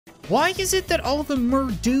Why is it that all the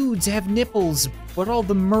Merdudes have nipples, but all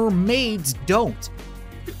the mermaids don't?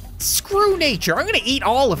 Screw nature, I'm gonna eat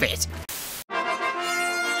all of it.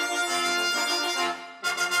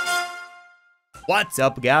 What's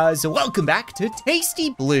up, guys? Welcome back to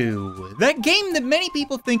Tasty Blue, that game that many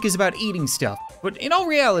people think is about eating stuff, but in all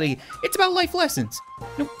reality, it's about life lessons.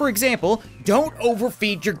 For example, don't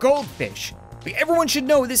overfeed your goldfish. Everyone should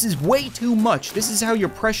know this is way too much. This is how your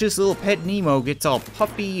precious little pet Nemo gets all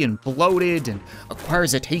puffy and bloated and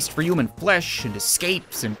acquires a taste for human flesh and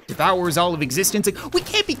escapes and devours all of existence. Like, we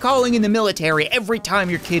can't be calling in the military every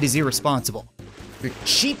time your kid is irresponsible. Your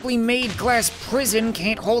cheaply made glass prison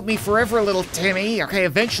can't hold me forever, little Timmy. Okay,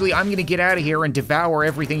 eventually I'm gonna get out of here and devour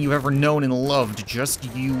everything you've ever known and loved.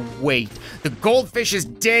 Just you wait. The goldfish's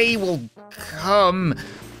day will come.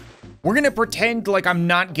 We're gonna pretend like I'm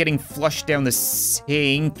not getting flushed down the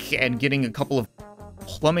sink and getting a couple of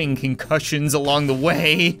plumbing concussions along the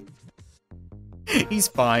way. He's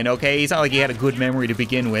fine, okay? He's not like he had a good memory to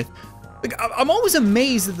begin with. Like, I'm always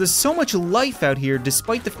amazed that there's so much life out here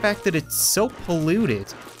despite the fact that it's so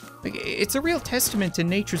polluted. Like, it's a real testament to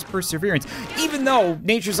nature's perseverance, even though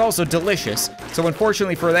nature's also delicious. So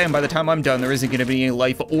unfortunately for them, by the time I'm done, there isn't gonna be any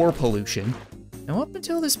life or pollution. Now, up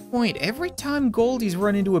until this point, every time Goldie's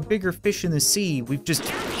run into a bigger fish in the sea, we've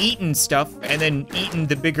just eaten stuff and then eaten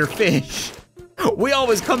the bigger fish. We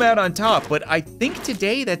always come out on top, but I think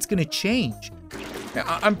today that's gonna change.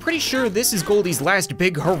 I'm pretty sure this is Goldie's last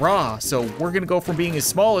big hurrah, so we're gonna go from being as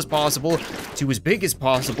small as possible to as big as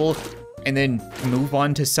possible, and then move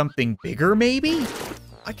on to something bigger, maybe?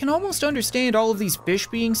 I can almost understand all of these fish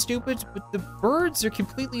being stupid, but the birds are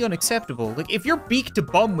completely unacceptable. Like, if you're beak to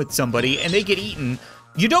bum with somebody and they get eaten,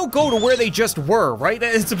 you don't go to where they just were, right?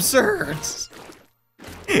 It's absurd.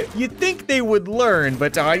 You'd think they would learn,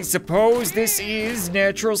 but I suppose this is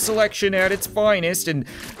natural selection at its finest, and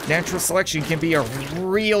natural selection can be a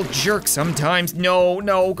real jerk sometimes.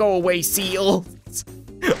 No, go away, seals.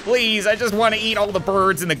 Please, I just want to eat all the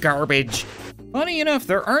birds in the garbage. Funny enough,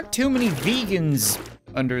 there aren't too many vegans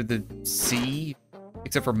under the sea,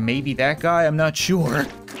 except for maybe that guy, I'm not sure.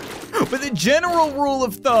 But the general rule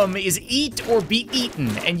of thumb is eat or be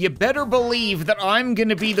eaten, and you better believe that I'm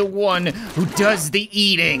gonna be the one who does the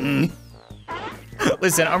eating.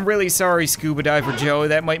 Listen, I'm really sorry, Scuba Diver Joe,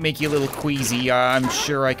 that might make you a little queasy. I'm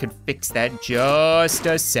sure I could fix that just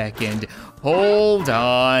a second. Hold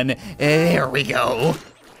on, there we go.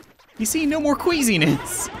 You see, no more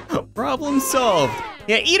queasiness. Problem solved.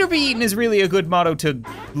 Yeah, eat or be eaten is really a good motto to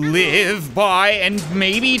live by and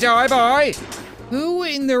maybe die by. Who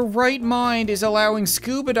in their right mind is allowing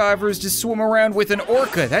scuba divers to swim around with an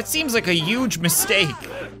orca? That seems like a huge mistake.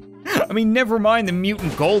 I mean, never mind the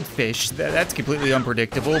mutant goldfish, that's completely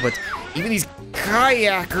unpredictable, but even these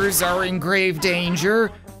kayakers are in grave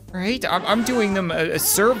danger, right? I'm doing them a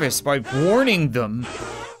service by warning them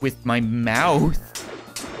with my mouth.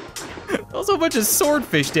 Also a bunch of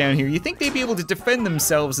swordfish down here. You think they'd be able to defend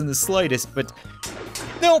themselves in the slightest, but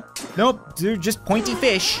nope, they're just pointy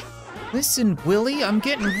fish. Listen, Willie, I'm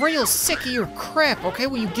getting real sick of your crap, okay?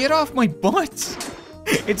 Will you get off my butt?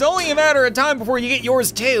 It's only a matter of time before you get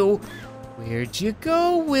yours too. Where'd you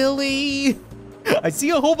go, Willie? I see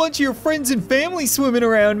a whole bunch of your friends and family swimming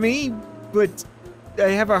around me, but I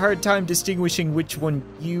have a hard time distinguishing which one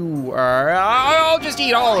you are. I'll just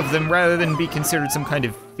eat all of them rather than be considered some kind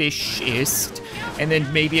of fishist. And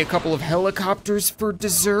then maybe a couple of helicopters for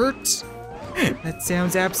dessert? That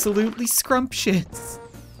sounds absolutely scrumptious.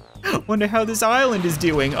 Wonder how this island is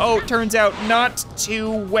doing. Oh, turns out not too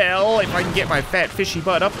well, if I can get my fat fishy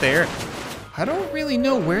butt up there. I don't really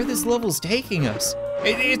know where this level's taking us.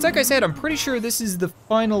 It's like I said, I'm pretty sure this is the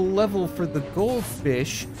final level for the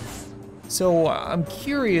goldfish. So I'm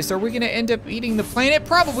curious, are we gonna end up eating the planet?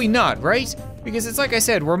 Probably not, right? Because it's like I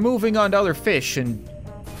said, we're moving on to other fish, and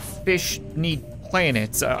fish need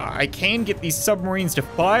planets. I can get these submarines to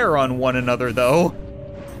fire on one another, though.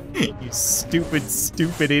 You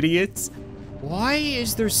stupid idiots. Why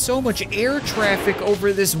is there so much air traffic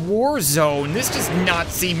over this war zone? This does not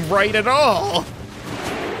seem right at all.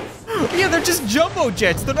 Yeah, they're just jumbo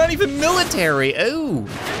jets. They're not even military. Oh,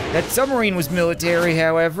 that submarine was military,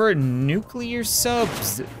 however. Nuclear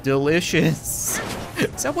subs, delicious.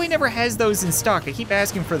 Subway never has those in stock. I keep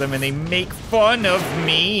asking for them and they make fun of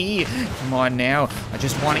me. Come on now, I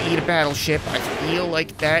just want to eat a battleship. I feel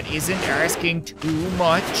like that isn't asking too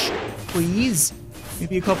much. Please,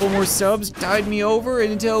 maybe a couple more subs tide me over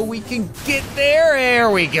until we can get there. There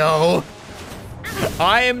we go.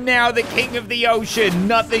 I am now the king of the ocean.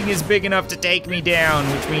 Nothing is big enough to take me down,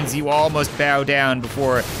 which means you all must bow down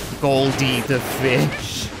before Goldie the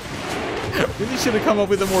fish. Really should have come up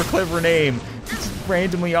with a more clever name. Just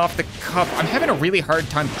randomly off the cuff. I'm having a really hard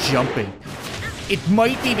time jumping. It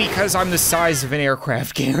might be because I'm the size of an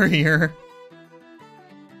aircraft carrier.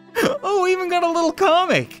 Oh, we even got a little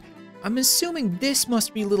comic. I'm assuming this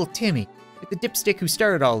must be little Timmy, the dipstick who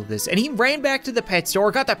started all of this. And he ran back to the pet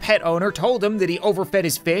store, got the pet owner, told him that he overfed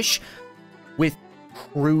his fish with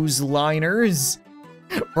cruise liners.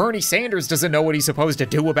 Bernie Sanders doesn't know what he's supposed to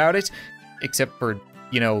do about it, except for,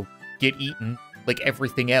 you know, get eaten like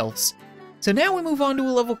everything else. So now we move on to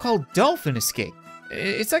a level called Dolphin Escape.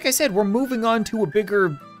 It's like I said, we're moving on to a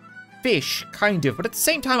bigger fish, kind of, but at the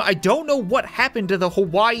same time, I don't know what happened to the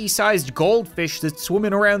Hawaii-sized goldfish that's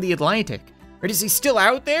swimming around the Atlantic. Or is he still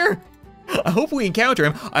out there? I hope we encounter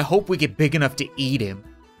him. I hope we get big enough to eat him.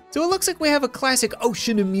 So it looks like we have a classic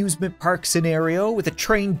ocean amusement park scenario with a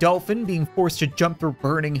trained dolphin being forced to jump through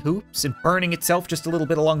burning hoops and burning itself just a little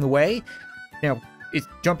bit along the way. Now, it's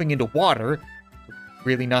jumping into water,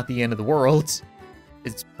 really not the end of the world,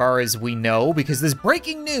 as far as we know, because there's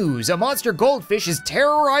breaking news. A monster goldfish is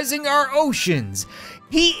terrorizing our oceans.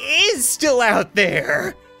 He is still out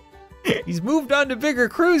there. He's moved on to bigger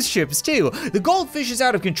cruise ships too. The goldfish is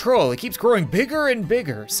out of control. It keeps growing bigger and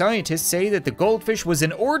bigger. Scientists say that the goldfish was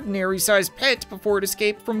an ordinary-sized pet before it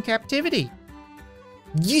escaped from captivity.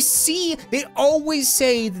 You see, they always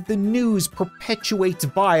say that the news perpetuates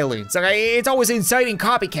violence. It's always inciting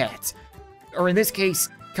copycats. Or in this case,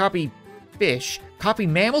 copy fish. Copy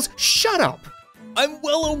mammals? Shut up! I'm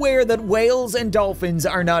well aware that whales and dolphins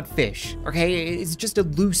are not fish, okay? It's just a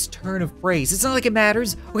loose turn of phrase. It's not like it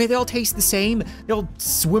matters, okay? They all taste the same. They all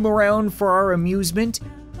swim around for our amusement.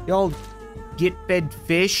 They all get fed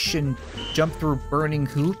fish and jump through burning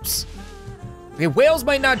hoops. Okay, whales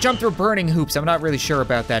might not jump through burning hoops. I'm not really sure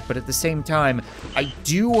about that, but at the same time, I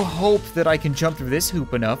do hope that I can jump through this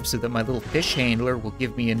hoop enough so that my little fish handler will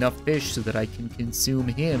give me enough fish so that I can consume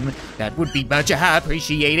him. That would be much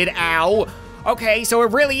appreciated. Ow! Okay, so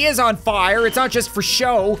it really is on fire. It's not just for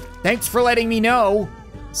show. Thanks for letting me know.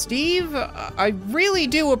 Steve, I really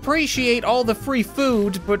do appreciate all the free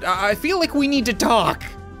food, but I feel like we need to talk.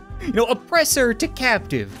 You know, oppressor to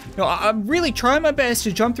captive. You know, I'm really trying my best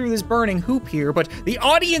to jump through this burning hoop here, but the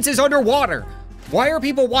audience is underwater. Why are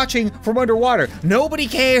people watching from underwater? Nobody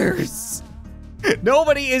cares.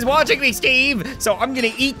 Nobody is watching me, Steve. So I'm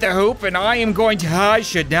gonna eat the hoop and I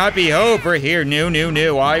should not be over here.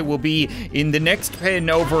 No. I will be in the next pen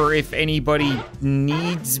over if anybody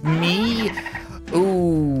needs me.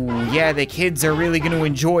 Ooh, yeah, the kids are really gonna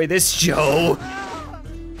enjoy this show.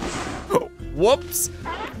 Whoops.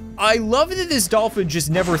 I love that this dolphin just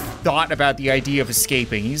never thought about the idea of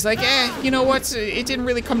escaping. He's like, you know what? It didn't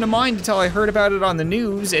really come to mind until I heard about it on the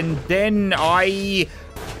news, and then I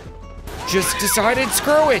just decided,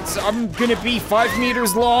 screw it. I'm gonna be 5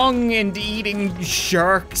 meters long and eating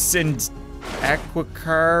sharks and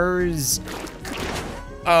aquacars.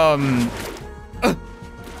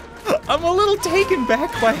 I'm a little taken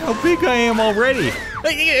back by how big I am already.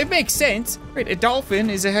 It makes sense, right? A dolphin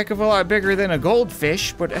is a heck of a lot bigger than a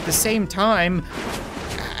goldfish, but at the same time,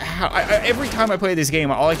 every time I play this game,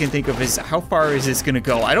 all I can think of is how far is this gonna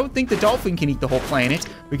go? I don't think the dolphin can eat the whole planet,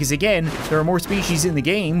 because again, there are more species in the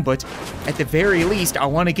game, but at the very least, I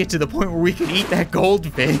wanna get to the point where we can eat that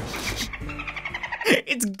goldfish.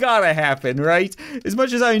 It's gotta happen, right? As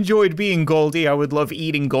much as I enjoyed being Goldie, I would love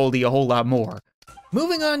eating Goldie a whole lot more.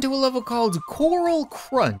 Moving on to a level called Coral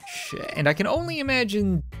Crunch, and I can only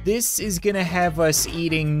imagine this is gonna have us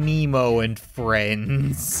eating Nemo and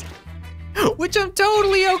friends. Which I'm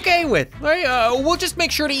totally okay with, right? We'll just make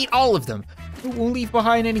sure to eat all of them. We'll leave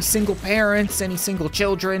behind any single parents, any single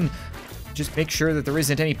children. Just make sure that there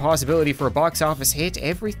isn't any possibility for a box office hit.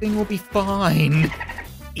 Everything will be fine.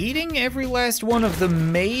 Eating every last one of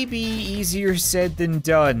them may be easier said than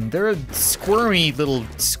done. They're a squirmy little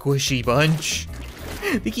squishy bunch.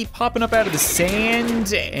 They keep popping up out of the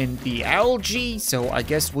sand and the algae, so I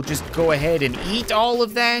guess we'll just go ahead and eat all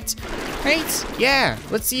of that. Right? Yeah,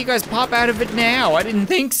 let's see you guys pop out of it now. I didn't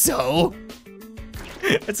think so.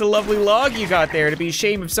 That's a lovely log you got there. It'd be a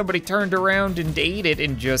shame if somebody turned around and ate it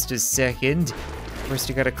in just a second. First,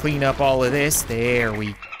 you gotta clean up all of this. There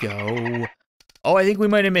we go. Oh, I think we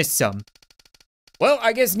might have missed some. Well,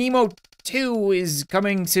 I guess Nemo 2 is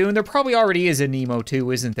coming soon. There probably already is a Nemo 2,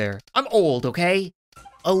 isn't there? I'm old, okay?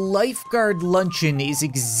 A lifeguard luncheon is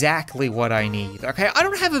exactly what I need, okay? I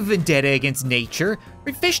don't have a vendetta against nature.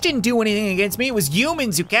 Fish didn't do anything against me. It was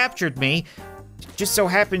humans who captured me. It just so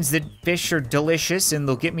happens that fish are delicious and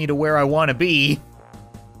they'll get me to where I wanna be.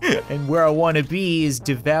 And where I wanna be is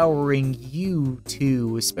devouring you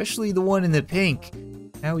two, especially the one in the pink.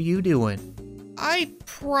 How you doing? I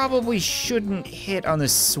probably shouldn't hit on the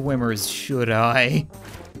swimmers, should I?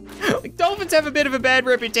 Like, dolphins have a bit of a bad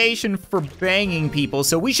reputation for banging people,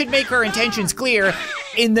 so we should make our intentions clear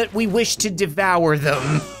in that we wish to devour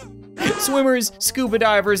them. Swimmers, scuba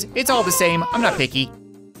divers, it's all the same. I'm not picky.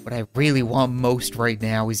 What I really want most right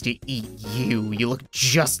now is to eat you. You look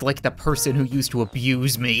just like the person who used to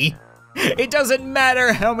abuse me. It doesn't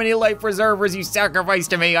matter how many life preservers you sacrifice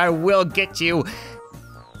to me, I will get you.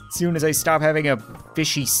 As soon as I stop having a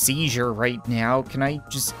fishy seizure right now, can I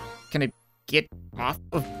get off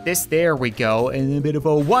of this? There we go, and a bit of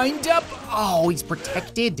a wind up. Oh, he's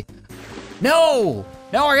protected. No,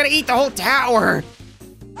 I gotta eat the whole tower.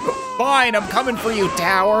 Fine, I'm coming for you,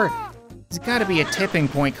 tower. There's gotta be a tipping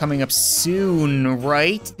point coming up soon,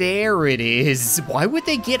 right? There it is. Why would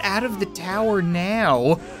they get out of the tower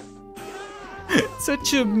now?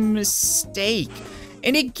 Such a mistake.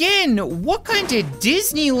 And again, what kind of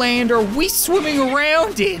Disneyland are we swimming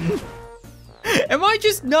around in? Am I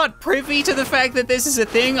just not privy to the fact that this is a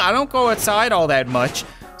thing? I don't go outside all that much.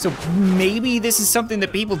 So maybe this is something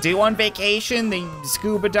that people do on vacation. They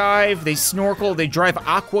scuba dive, they snorkel, they drive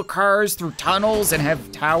aqua cars through tunnels and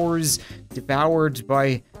have towers devoured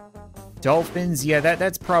by dolphins. Yeah,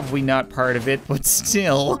 that's probably not part of it, but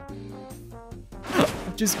still.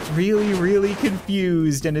 I'm just really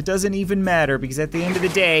confused, and it doesn't even matter because at the end of the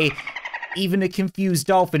day, even a confused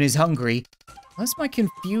dolphin is hungry. Unless my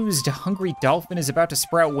confused, hungry dolphin is about to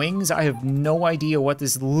sprout wings, I have no idea what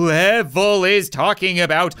this level is talking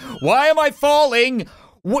about. Why am I falling?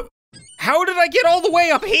 How did I get all the way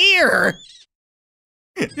up here?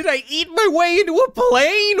 Did I eat my way into a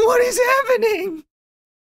plane? What is happening?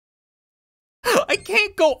 I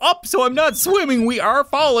can't go up, so I'm not swimming. We are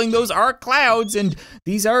falling. Those are clouds, and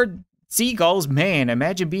these are seagulls. Man,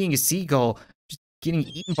 imagine being a seagull, just getting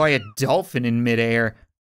eaten by a dolphin in midair.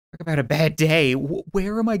 Talk about a bad day.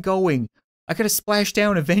 Where am I going? I gotta splash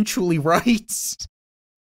down eventually, right?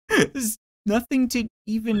 There's nothing to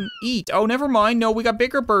even eat. Oh, never mind. No, we got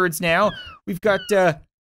bigger birds now. We've got,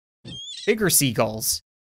 bigger seagulls.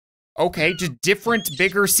 Okay, just different,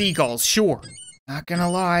 bigger seagulls, sure. Not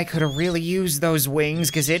gonna lie, could have really used those wings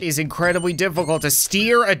because it is incredibly difficult to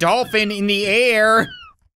steer a dolphin in the air.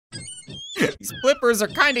 These flippers are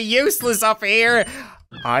kind of useless up here.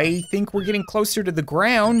 I think we're getting closer to the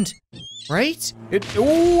ground, right?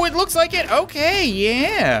 Ooh, it looks like it. Okay,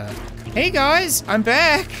 yeah. Hey guys, I'm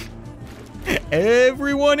back.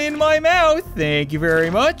 Everyone in my mouth, thank you very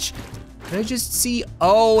much. Did I just see,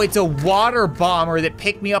 oh, it's a water bomber that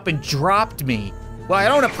picked me up and dropped me. Well, I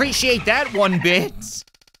don't appreciate that one bit.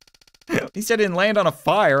 At least I didn't land on a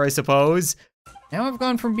fire, I suppose. Now I've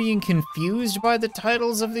gone from being confused by the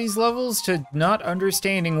titles of these levels to not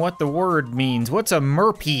understanding what the word means. What's a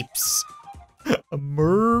merpeeps? A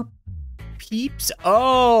merpeeps?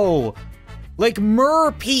 Oh, like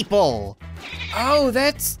mer people. Oh,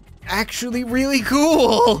 that's actually really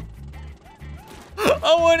cool.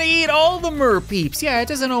 I want to eat all the merpeeps. Yeah, it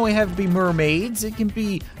doesn't only have to be mermaids. It can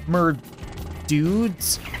be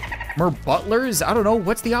merdudes, merbutlers. I don't know,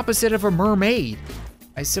 what's the opposite of a mermaid?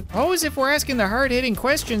 I suppose if we're asking the hard-hitting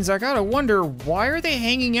questions, I gotta wonder, why are they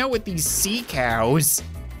hanging out with these sea cows?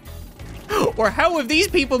 Or how have these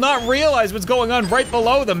people not realized what's going on right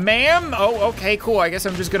below them, ma'am? Oh, okay, cool. I guess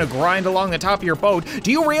I'm just gonna grind along the top of your boat.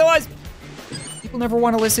 Do you realize people never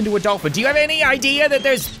want to listen to a dolphin? Do you have any idea that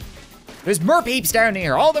there's merpeeps down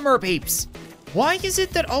here, all the merpeeps? Why is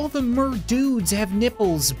it that all the merdudes have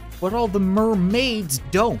nipples, but all the mermaids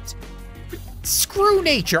don't? Screw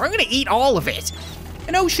nature, I'm gonna eat all of it.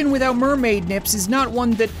 An ocean without mermaid nips is not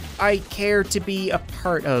one that I care to be a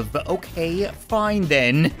part of. Okay, fine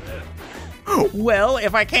then. Well,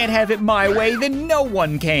 if I can't have it my way, then no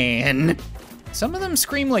one can. Some of them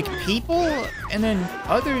scream like people, and then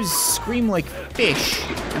others scream like fish,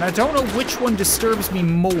 and I don't know which one disturbs me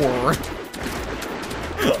more.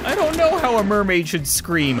 I don't know how a mermaid should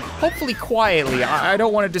scream. Hopefully quietly. I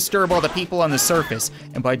don't want to disturb all the people on the surface,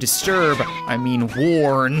 and by disturb, I mean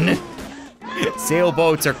warn.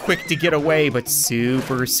 Sailboats are quick to get away, but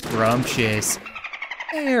super scrumptious.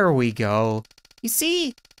 There we go. You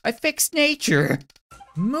see, I fixed nature.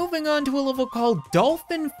 Moving on to a level called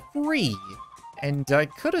Dolphin Free. And I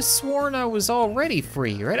could have sworn I was already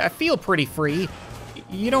free, right? I feel pretty free.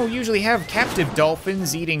 You don't usually have captive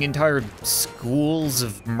dolphins eating entire schools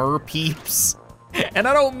of merpeeps. And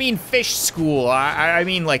I don't mean fish school, I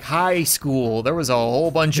mean like high school. There was a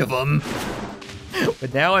whole bunch of them.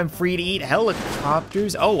 But now I'm free to eat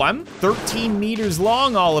helicopters. Oh, I'm 13 meters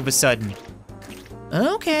long all of a sudden.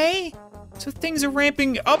 Okay, so things are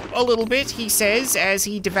ramping up a little bit, he says, as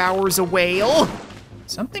he devours a whale.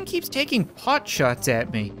 Something keeps taking pot shots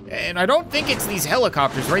at me. And I don't think it's these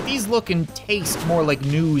helicopters, right? These look and taste more like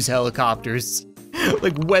news helicopters.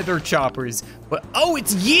 Like weather choppers. But, oh,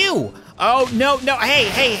 it's you! Oh, no,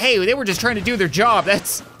 hey, they were just trying to do their job.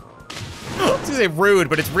 That's, I was gonna say rude,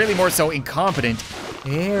 but it's really more so incompetent.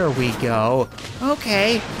 There we go.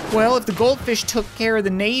 Okay, well, if the goldfish took care of the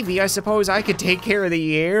Navy, I suppose I could take care of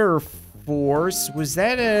the Air Force. Was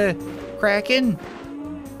that a Kraken?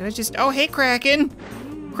 Did I just, oh, hey, Kraken.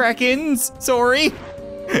 Krakens, sorry.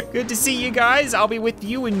 Good to see you guys. I'll be with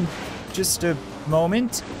you in just a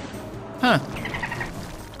moment. Huh.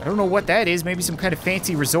 I don't know what that is, maybe some kind of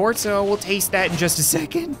fancy resort, so we'll taste that in just a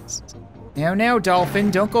second. Now, Dolphin,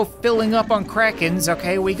 don't go filling up on Krakens,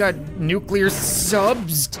 okay? We got nuclear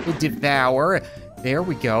subs to devour. There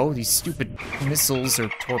we go. These stupid missiles or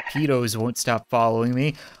torpedoes won't stop following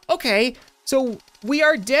me. Okay, so we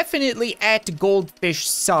are definitely at goldfish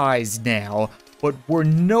size now, but we're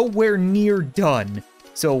nowhere near done.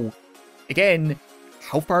 So, again,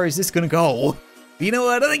 how far is this gonna go? You know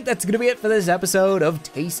what, I think that's gonna be it for this episode of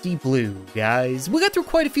Tasty Blue, guys. We got through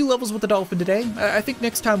quite a few levels with the Dolphin today. I think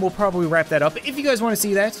next time we'll probably wrap that up. If you guys wanna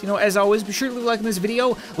see that, you know, as always, be sure to leave a like on this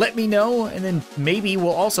video, let me know, and then maybe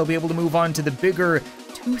we'll also be able to move on to the bigger,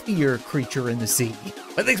 toothier creature in the sea.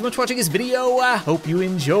 But thanks so much for watching this video, I hope you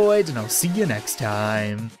enjoyed, and I'll see you next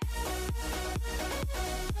time.